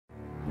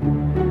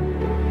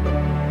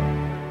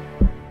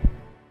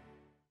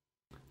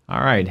All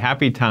right,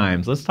 happy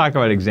times. Let's talk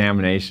about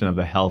examination of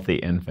the healthy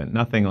infant.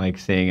 Nothing like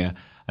seeing a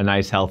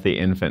nice healthy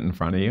infant in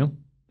front of you.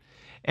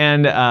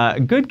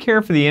 And good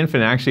care for the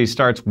infant actually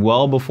starts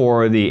well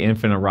before the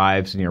infant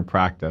arrives in your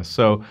practice.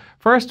 So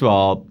first of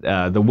all,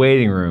 the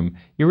waiting room,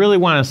 you really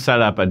want to set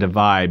up a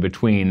divide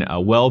between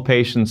well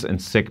patients and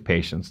sick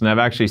patients. And I've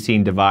actually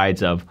seen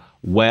divides of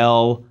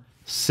well,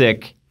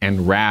 sick,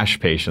 and rash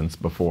patients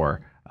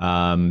before.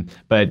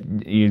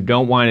 But you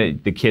don't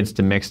want the kids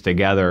to mix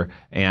together,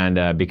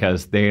 and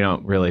because they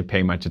don't really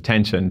pay much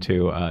attention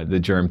to the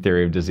germ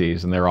theory of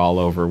disease, and they're all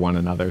over one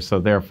another. So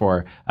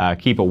therefore,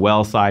 keep a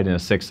well side and a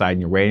sick side in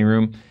your waiting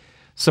room.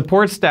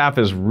 Support staff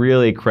is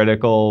really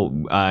critical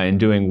in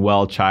doing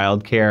well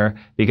child care,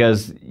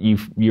 because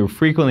you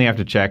frequently have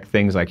to check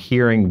things like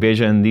hearing,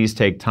 vision. These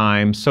take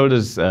time. So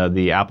does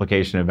the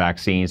application of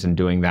vaccines and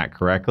doing that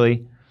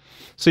correctly.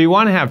 So you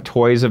want to have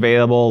toys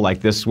available,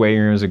 like this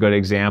waiting room is a good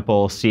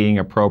example, seating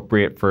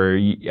appropriate for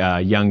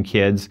young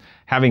kids.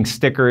 Having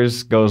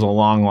stickers goes a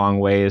long, long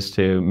ways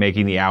to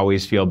making the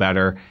owies feel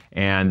better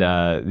and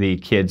the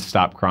kids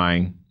stop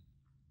crying.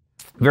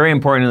 Very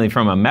importantly,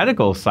 from a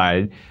medical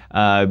side,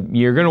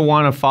 you're going to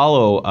want to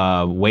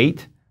follow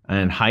weight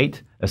and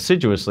height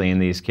assiduously in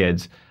these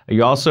kids.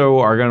 You also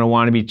are going to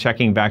want to be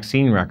checking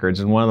vaccine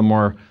records, and one of the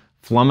more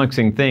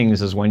flummoxing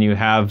things is when you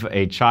have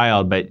a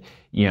child,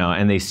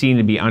 and they seem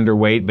to be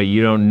underweight, but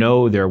you don't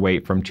know their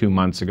weight from 2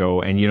 months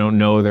ago, and you don't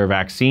know their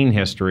vaccine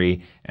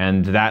history,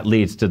 and that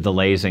leads to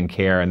delays in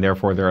care, and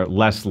therefore they're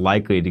less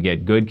likely to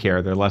get good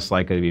care. They're less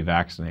likely to be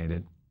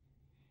vaccinated.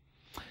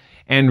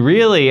 And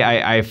really,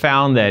 I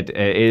found that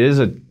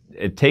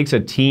it takes a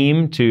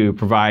team to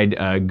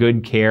provide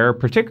good care,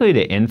 particularly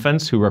to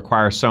infants who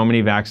require so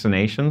many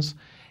vaccinations.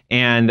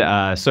 And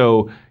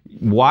so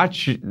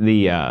watch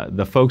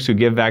the folks who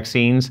give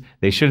vaccines.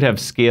 They should have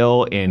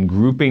skill in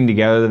grouping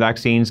together the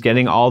vaccines,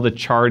 getting all the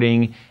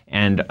charting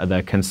and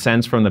the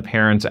consents from the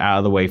parents out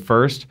of the way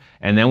first.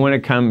 And then when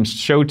it comes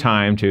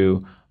showtime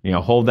to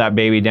hold that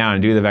baby down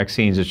and do the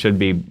vaccines, it should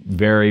be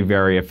very,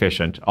 very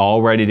efficient,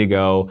 all ready to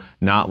go,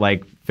 not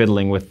like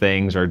fiddling with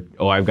things or,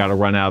 oh, I've got to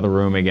run out of the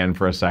room again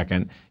for a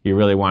second. You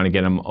really want to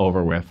get them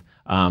over with.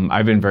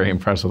 I've been very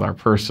impressed with our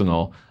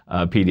personal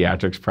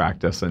pediatrics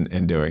practice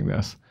in doing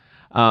this.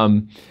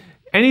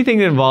 Anything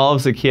that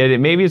involves a kid,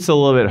 maybe it's a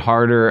little bit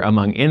harder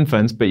among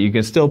infants, but you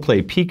can still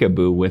play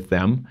peekaboo with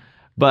them.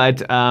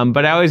 But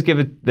I always give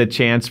it the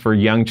chance for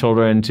young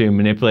children to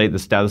manipulate the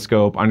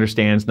stethoscope,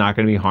 understand it's not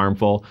going to be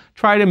harmful.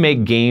 Try to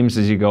make games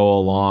as you go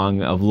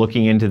along of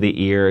looking into the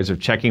ears,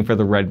 of checking for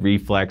the red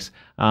reflex.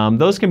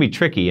 Those can be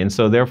tricky, and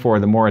so therefore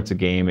the more it's a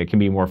game, it can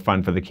be more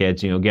fun for the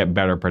kids, and you'll get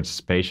better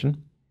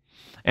participation.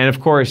 And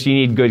of course, you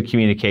need good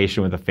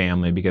communication with the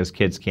family because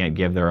kids can't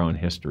give their own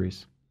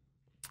histories.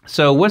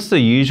 So what's the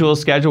usual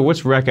schedule?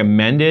 What's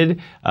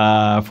recommended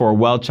for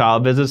well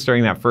child visits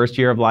during that first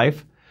year of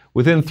life?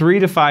 Within 3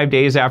 to 5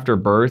 days after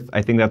birth,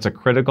 I think that's a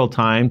critical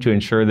time to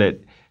ensure that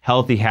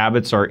healthy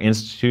habits are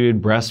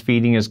instituted,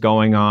 breastfeeding is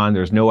going on,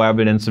 there's no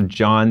evidence of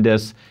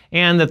jaundice,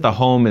 and that the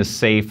home is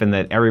safe and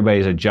that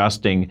everybody's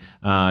adjusting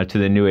to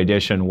the new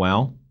addition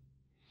well.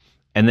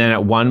 And then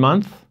at 1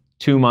 month,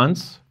 2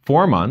 months,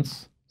 4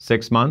 months,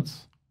 6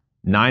 months,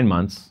 9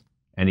 months,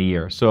 and a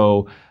year.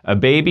 So a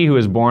baby who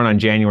is born on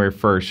January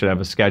 1st should have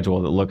a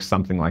schedule that looks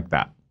something like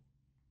that.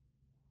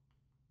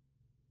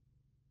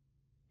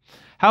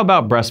 How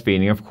about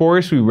breastfeeding? Of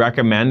course, we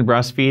recommend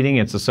breastfeeding.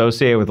 It's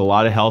associated with a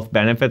lot of health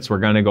benefits we're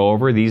going to go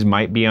over. These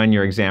might be on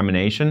your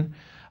examination.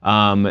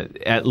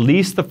 At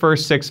least the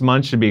first 6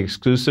 months should be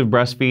exclusive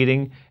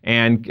breastfeeding,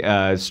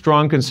 and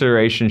strong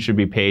consideration should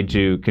be paid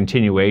to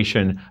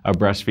continuation of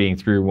breastfeeding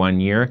through 1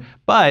 year.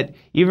 But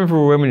even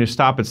for women who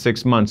stop at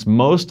 6 months,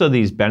 most of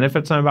these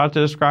benefits I'm about to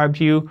describe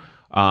to you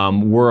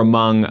were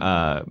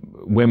among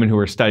women who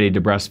were studied to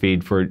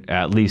breastfeed for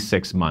at least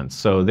 6 months.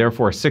 So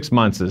therefore 6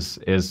 months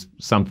is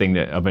something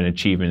of an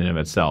achievement in of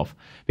itself,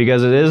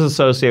 because it is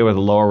associated with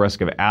a lower risk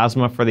of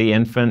asthma for the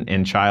infant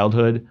in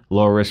childhood,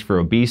 lower risk for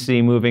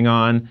obesity moving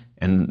on,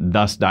 and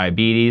thus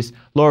diabetes,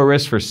 lower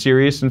risk for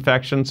serious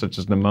infections such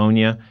as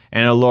pneumonia,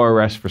 and a lower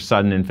risk for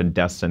sudden infant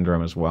death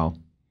syndrome as well.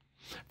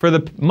 For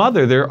the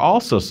mother, there are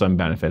also some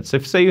benefits.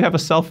 If, say, you have a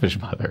selfish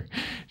mother,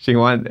 she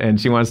wants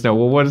to know,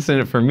 well, what is in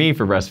it for me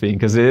for breastfeeding?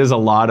 Because it is a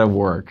lot of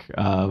work.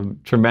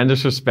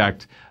 Tremendous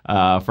respect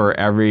for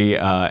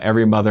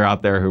every mother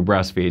out there who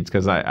breastfeeds,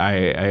 because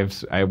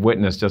I've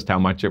witnessed just how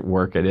much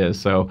work it is.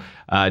 So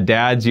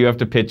dads, you have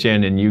to pitch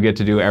in and you get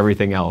to do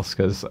everything else,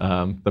 because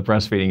the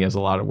breastfeeding is a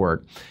lot of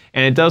work.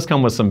 And it does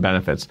come with some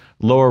benefits.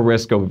 Lower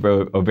risk of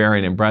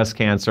ovarian and breast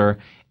cancer,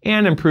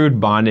 and improved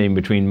bonding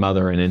between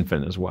mother and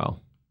infant as well.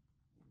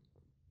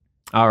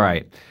 All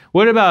right,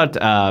 what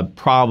about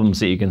problems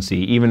that you can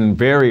see even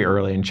very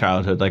early in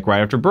childhood, like right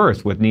after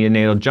birth with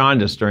neonatal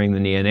jaundice during the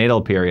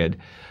neonatal period?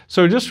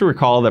 So just to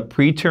recall that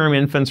preterm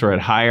infants are at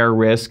higher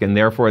risk, and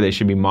therefore they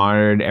should be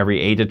monitored every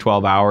 8 to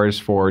 12 hours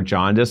for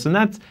jaundice. And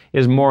that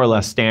is more or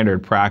less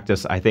standard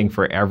practice, I think,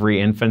 for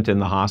every infant in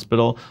the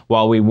hospital.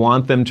 While we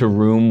want them to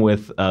room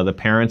with the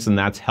parents, and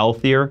that's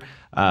healthier,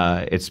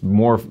 It's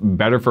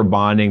better for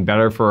bonding,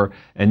 better for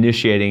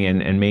initiating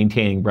and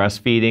maintaining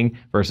breastfeeding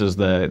versus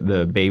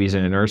the babies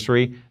in a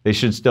nursery. They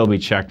should still be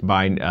checked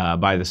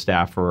by the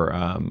staff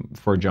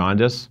for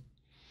jaundice.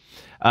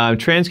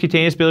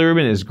 Transcutaneous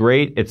bilirubin is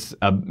great.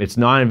 It's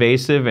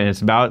non-invasive and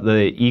it's about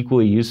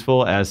equally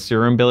useful as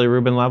serum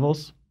bilirubin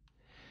levels.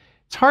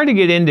 It's hard to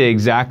get into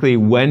exactly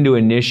when to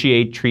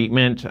initiate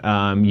treatment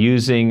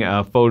using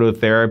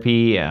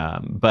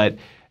phototherapy, but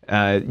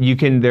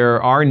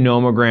there are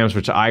nomograms,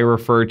 which I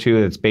refer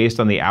to, that's based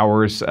on the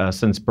hours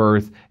since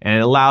birth, and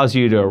it allows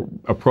you to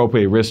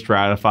appropriately risk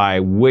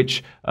stratify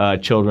which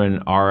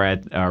children are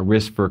at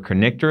risk for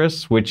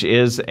kernicterus, which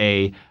is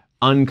a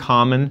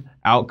uncommon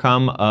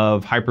outcome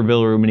of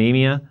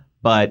hyperbilirubinemia,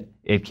 but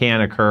it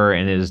can occur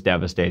and it is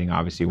devastating.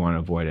 Obviously, you want to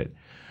avoid it.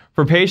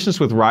 For patients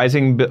with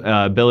rising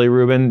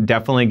bilirubin,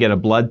 definitely get a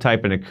blood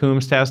type and a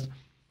Coombs test.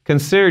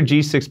 Consider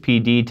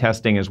G6PD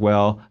testing as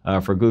well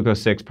for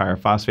glucose 6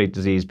 pyrophosphate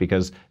disease,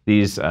 because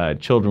these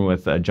children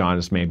with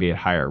jaundice may be at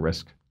higher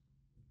risk.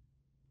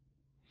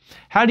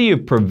 How do you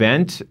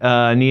prevent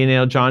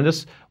neonatal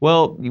jaundice?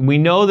 Well, we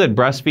know that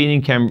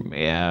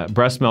breastfeeding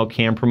breast milk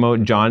can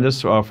promote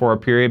jaundice for a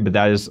period, but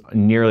that is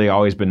nearly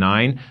always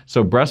benign.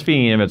 So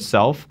breastfeeding in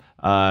itself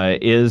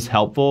is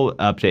helpful,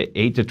 up to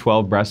 8 to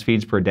 12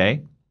 breastfeeds per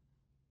day.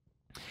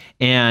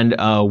 And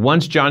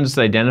once jaundice is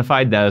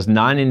identified, that is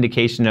not an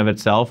indication of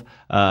itself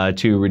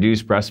to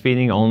reduce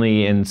breastfeeding.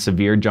 Only in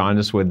severe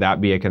jaundice would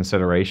that be a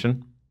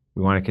consideration.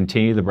 We want to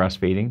continue the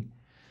breastfeeding.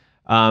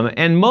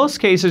 And most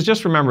cases,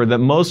 just remember that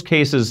most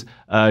cases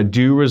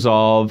do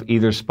resolve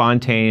either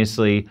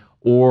spontaneously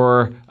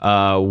or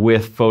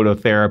with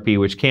phototherapy,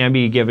 which can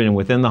be given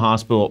within the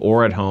hospital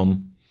or at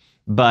home.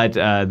 But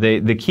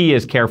the key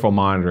is careful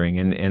monitoring,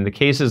 and the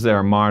cases that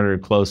are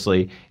monitored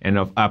closely and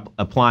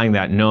applying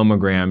that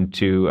nomogram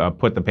to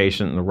put the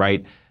patient in the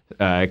right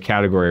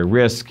category of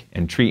risk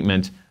and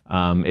treatment,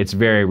 it's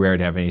very rare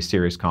to have any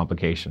serious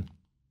complication.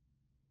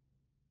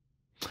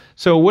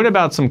 So what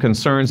about some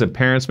concerns that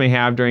parents may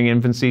have during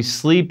infancy?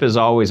 Sleep is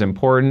always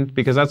important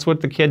because that's what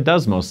the kid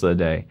does most of the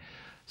day.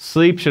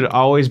 Sleep should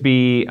always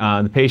be,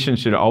 the patient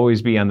should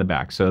always be on the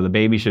back. So the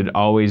baby should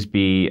always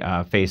be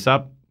face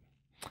up.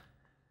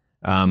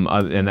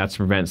 And that's to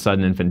prevent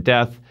sudden infant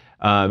death.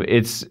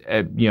 It's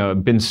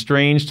been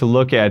strange to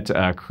look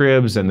at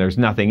cribs and there's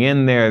nothing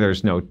in there.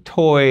 There's no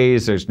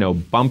toys. There's no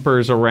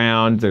bumpers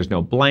around. There's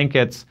no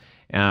blankets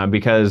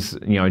because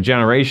a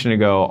generation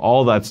ago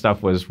all that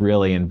stuff was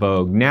really in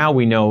vogue. Now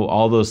we know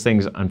all those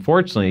things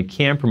unfortunately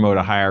can promote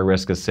a higher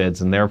risk of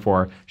SIDS and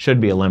therefore should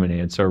be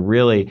eliminated. So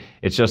really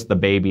it's just the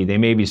baby. They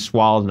may be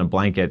swallowed in a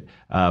blanket,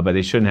 but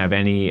they shouldn't have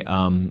any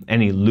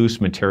loose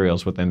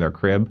materials within their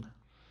crib.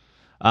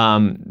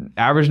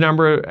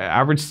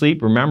 Average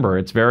sleep, remember,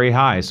 it's very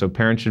high, so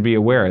parents should be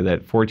aware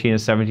that 14 to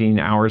 17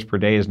 hours per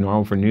day is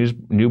normal for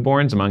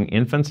newborns. Among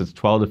infants, it's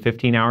 12 to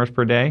 15 hours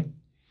per day.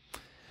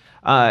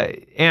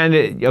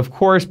 Of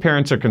course,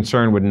 parents are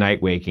concerned with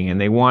night waking,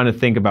 and they want to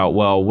think about,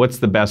 well, what's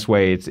the best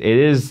way? It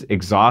is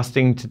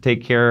exhausting to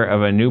take care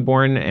of a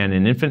newborn and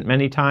an infant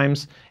many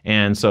times,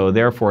 and so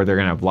therefore they're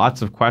going to have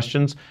lots of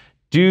questions.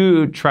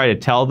 Do try to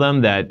tell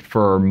them that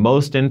for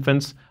most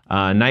infants,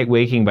 night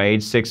waking by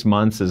age 6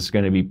 months is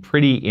going to be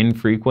pretty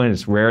infrequent.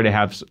 It's rare to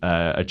have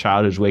a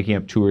child who's waking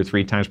up 2 or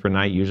 3 times per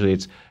night. Usually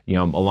it's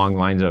along the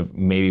lines of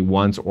maybe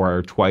once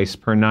or twice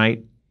per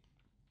night.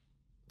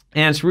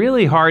 And it's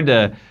really hard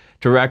to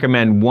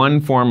recommend one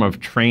form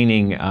of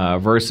training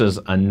versus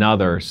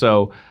another.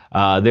 So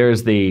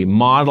there's the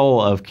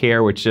model of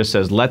care which just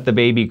says let the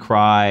baby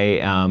cry,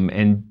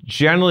 and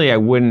generally I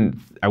wouldn't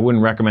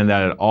recommend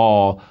that at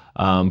all.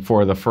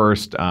 For the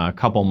first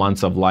couple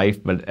months of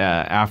life, but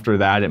after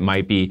that it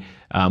might be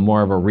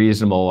more of a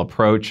reasonable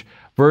approach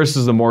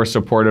versus the more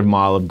supportive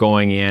model of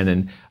going in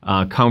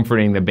and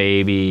comforting the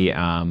baby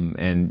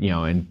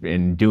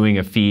and doing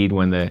a feed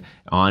when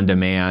on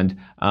demand.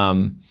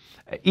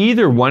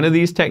 Either one of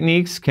these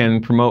techniques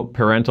can promote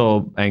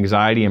parental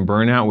anxiety and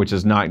burnout, which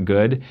is not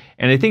good.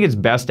 And I think it's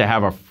best to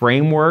have a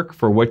framework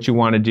for what you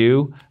want to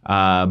do,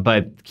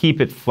 but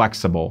keep it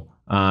flexible.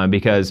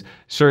 Because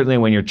certainly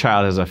when your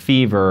child has a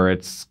fever,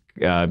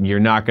 you're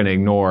not going to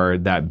ignore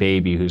that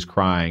baby who's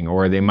crying,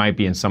 or they might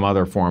be in some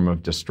other form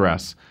of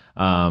distress.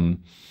 And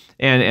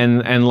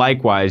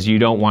likewise, you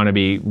don't want to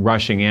be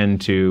rushing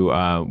into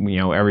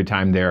every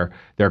time they're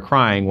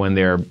crying when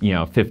they're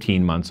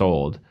 15 months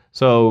old.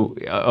 So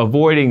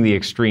avoiding the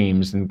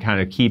extremes and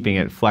kind of keeping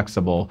it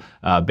flexible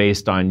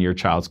based on your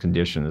child's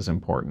condition is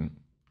important.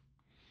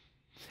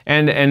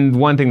 And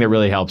one thing that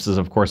really helps is,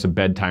 of course, a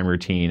bedtime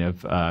routine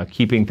of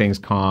keeping things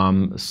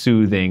calm,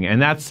 soothing,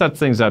 and that sets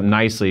things up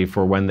nicely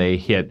for when they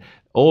hit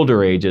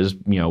older ages,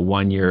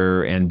 1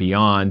 year and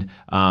beyond,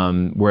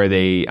 where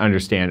they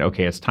understand,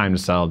 okay, it's time to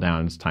settle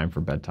down, it's time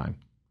for bedtime.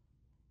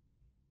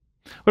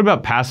 What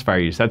about pacifier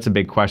use? That's a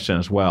big question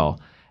as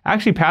well.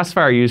 Actually,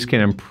 pacifier use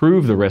can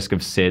improve the risk of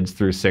SIDS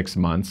through 6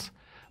 months,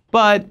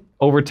 but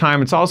over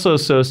time, it's also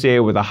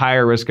associated with a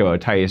higher risk of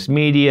otitis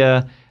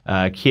media,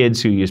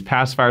 kids who use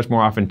pacifiers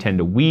more often tend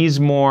to wheeze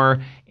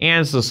more,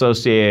 and it's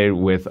associated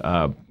with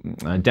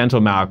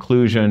dental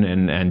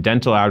malocclusion and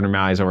dental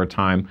abnormalities over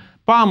time.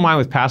 Bottom line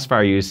with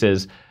pacifier use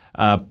is,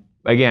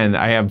 again,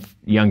 I have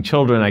young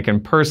children. I can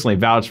personally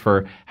vouch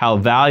for how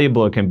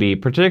valuable it can be,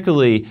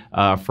 particularly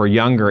for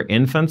younger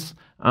infants.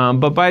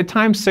 But by the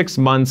time 6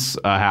 months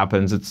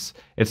happens,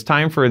 it's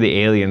time for the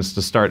aliens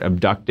to start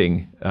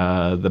abducting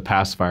the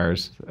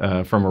pacifiers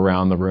from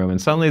around the room,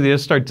 and suddenly they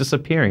just start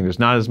disappearing. There's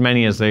not as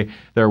many as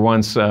there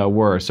once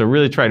were. So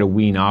really try to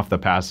wean off the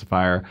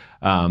pacifier,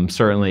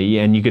 certainly,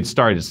 and you could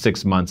start at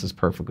 6 months is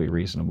perfectly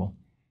reasonable.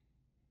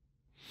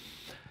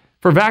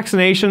 For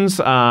vaccinations,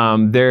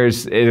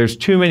 there's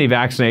too many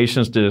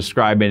vaccinations to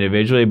describe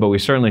individually, but we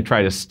certainly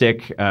try to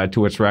stick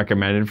to what's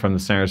recommended from the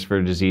Centers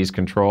for Disease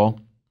Control.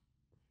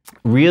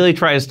 Really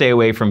try to stay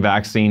away from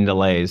vaccine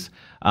delays.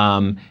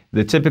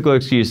 The typical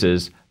excuse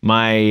is,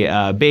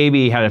 my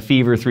baby had a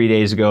fever 3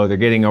 days ago, they're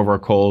getting over a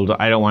cold,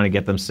 I don't want to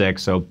get them sick,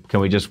 so can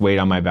we just wait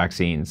on my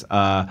vaccines?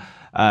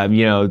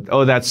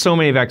 Oh, that's so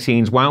many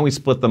vaccines, why don't we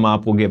split them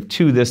up, we'll give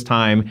 2 this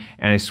time,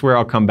 and I swear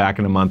I'll come back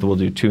in a month and we'll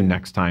do 2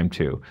 next time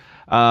too.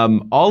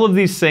 All of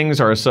these things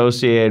are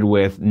associated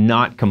with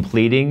not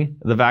completing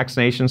the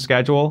vaccination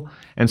schedule,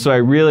 and so I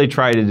really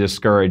try to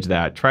discourage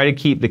that. Try to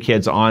keep the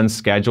kids on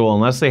schedule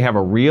unless they have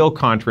a real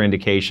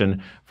contraindication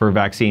for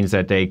vaccines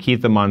that day.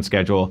 Keep them on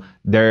schedule.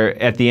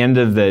 At the end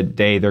of the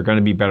day, they're going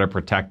to be better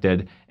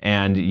protected,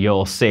 and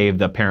you'll save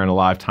the parent a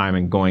lot of time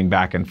in going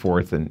back and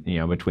forth and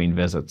between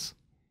visits.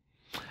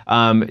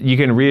 You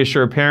can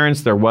reassure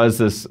parents there was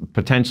this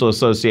potential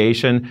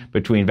association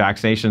between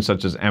vaccinations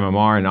such as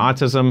MMR and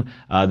autism.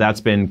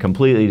 That's been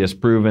completely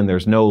disproven.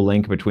 There's no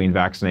link between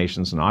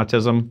vaccinations and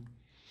autism.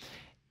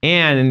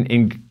 And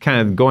in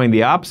kind of going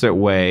the opposite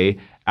way,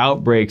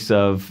 outbreaks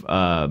of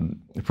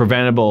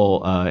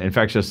preventable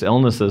infectious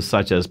illnesses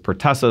such as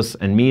pertussis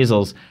and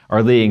measles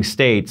are leading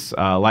states,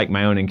 like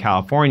my own in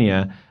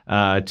California,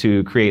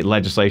 to create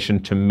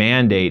legislation to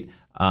mandate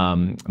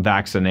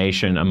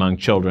vaccination among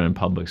children in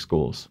public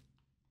schools.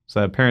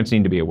 So parents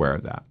need to be aware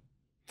of that.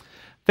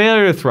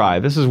 Failure to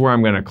thrive. This is where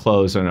I'm going to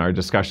close in our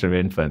discussion of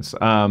infants.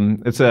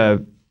 It's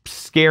a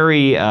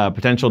scary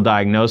potential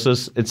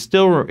diagnosis. Yet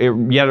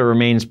it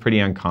remains pretty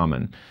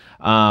uncommon.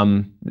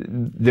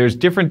 There's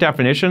different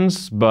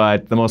definitions,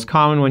 but the most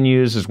common one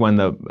used is when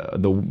the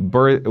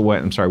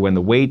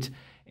weight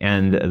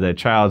and the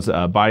child's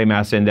body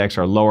mass index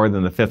are lower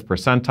than the 5th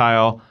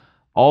percentile.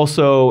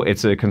 Also,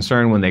 it's a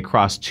concern when they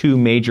cross 2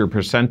 major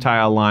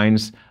percentile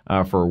lines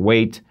for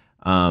weight.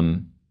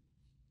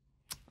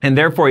 And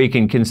therefore, you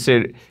can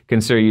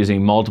consider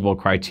using multiple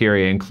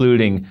criteria,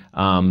 including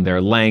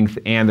their length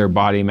and their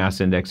body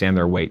mass index and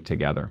their weight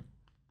together.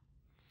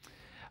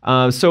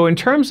 So in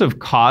terms of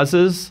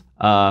causes,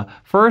 the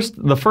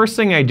first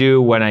thing I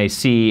do when I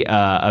see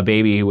a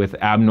baby with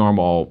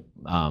abnormal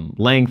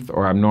length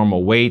or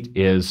abnormal weight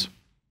is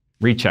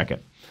recheck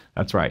it.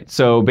 That's right.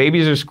 So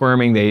babies are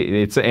squirming.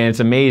 It's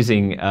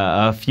amazing.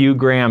 A few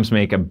grams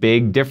make a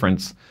big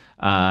difference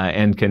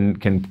and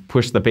can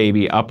push the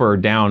baby up or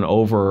down,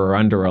 over or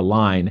under a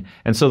line.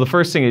 And so the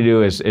first thing to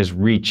do is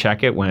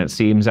recheck it when it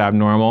seems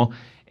abnormal.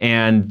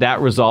 And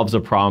that resolves a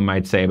problem,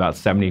 I'd say, about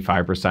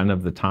 75%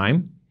 of the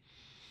time.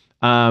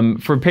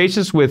 For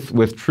patients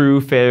with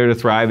true failure to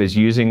thrive is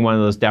using one of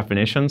those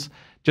definitions.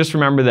 Just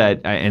remember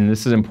that, and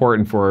this is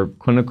important for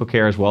clinical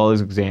care as well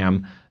as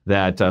exam,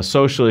 that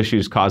social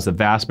issues cause the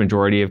vast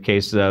majority of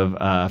cases of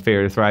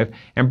failure to thrive,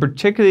 and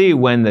particularly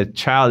when the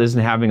child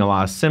isn't having a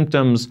lot of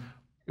symptoms,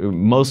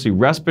 mostly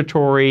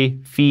respiratory,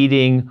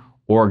 feeding,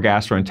 or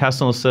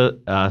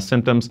gastrointestinal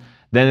symptoms,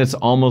 then it's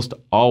almost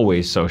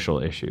always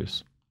social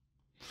issues.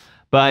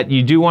 But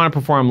you do want to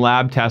perform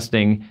lab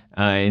testing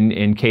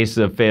in cases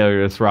of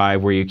failure to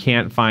thrive where you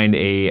can't find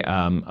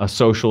a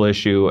social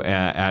issue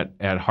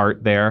at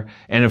heart there.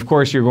 And of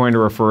course, you're going to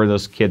refer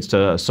those kids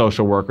to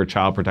social work or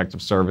child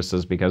protective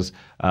services because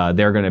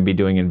they're going to be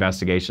doing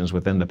investigations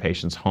within the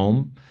patient's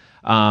home.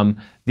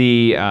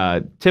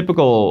 The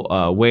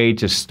typical way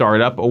to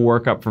start up a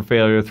workup for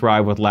failure to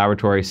thrive with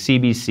laboratory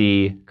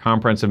CBC,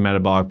 comprehensive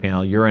metabolic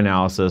panel,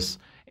 urinalysis,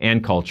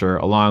 and culture,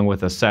 along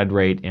with a SED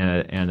rate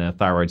and a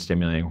thyroid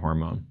stimulating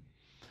hormone.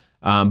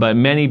 But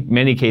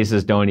many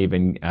cases don't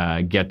even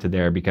get to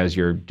there because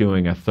you're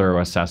doing a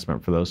thorough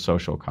assessment for those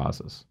social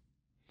causes.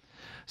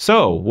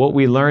 So what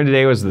we learned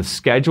today was the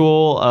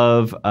schedule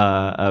of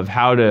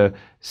how to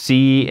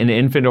see an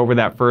infant over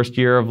that first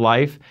year of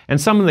life,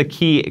 and some of the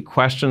key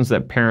questions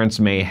that parents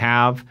may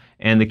have,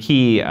 and the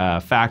key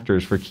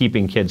factors for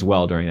keeping kids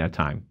well during that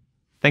time.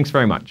 Thanks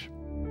very much.